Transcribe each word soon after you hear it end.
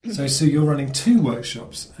So you're running 2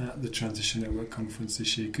 workshops at the Transition Network Conference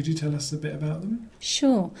this year. Could you tell us a bit about them?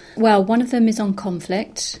 Sure. Well, one of them is on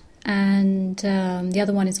conflict and the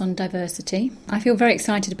other one is on diversity. I feel very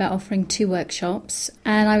excited about offering 2 workshops,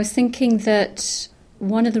 and I was thinking that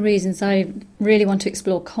one of the reasons I really want to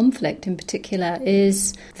explore conflict in particular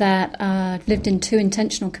is that I've lived in 2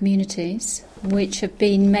 intentional communities which have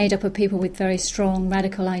been made up of people with very strong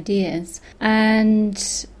radical ideas.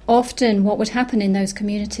 And often what would happen in those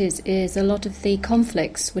communities is a lot of the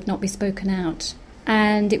conflicts would not be spoken out.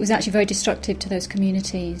 And it was actually very destructive to those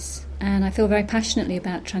communities. And I feel very passionately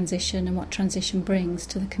about transition and what transition brings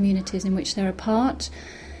to the communities in which they're a part.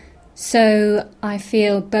 So I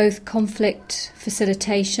feel both conflict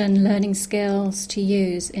facilitation, learning skills to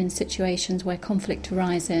use in situations where conflict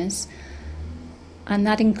arises, and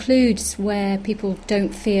that includes where people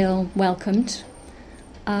don't feel welcomed,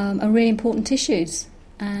 are really important issues.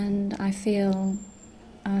 And I feel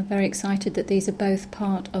very excited that these are both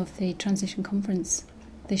part of the Transition Conference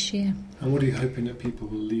this year. And what are you hoping that people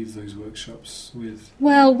will leave those workshops with?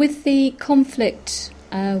 Well, with the conflict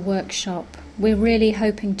workshop, we're really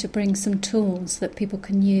hoping to bring some tools that people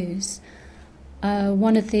can use.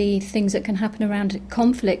 One of the things that can happen around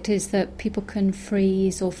conflict is that people can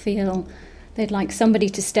freeze or feel they'd like somebody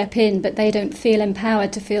to step in, but they don't feel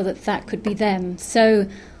empowered to feel that that could be them. So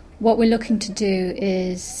what we're looking to do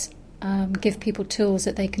is give people tools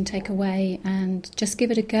that they can take away and just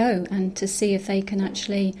give it a go, and to see if they can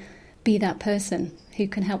actually be that person who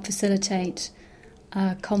can help facilitate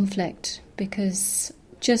conflict. Because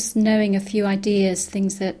just knowing a few ideas,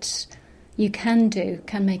 things that you can do,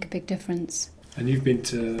 can make a big difference. And you've been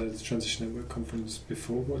to the Transition Network Conference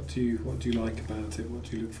before. What do you like about it? What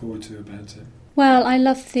do you look forward to about it? Well, I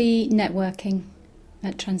love the networking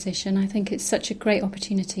at Transition. I think it's such a great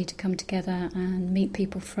opportunity to come together and meet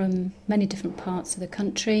people from many different parts of the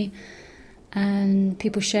country, and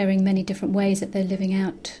people sharing many different ways that they're living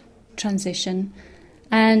out transition.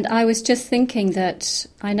 And I was just thinking that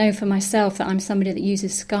I know for myself that I'm somebody that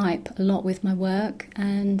uses Skype a lot with my work,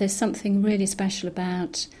 and there's something really special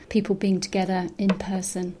about people being together in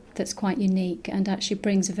person that's quite unique and actually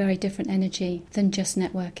brings a very different energy than just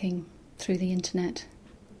networking through the internet.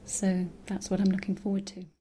 So that's what I'm looking forward to.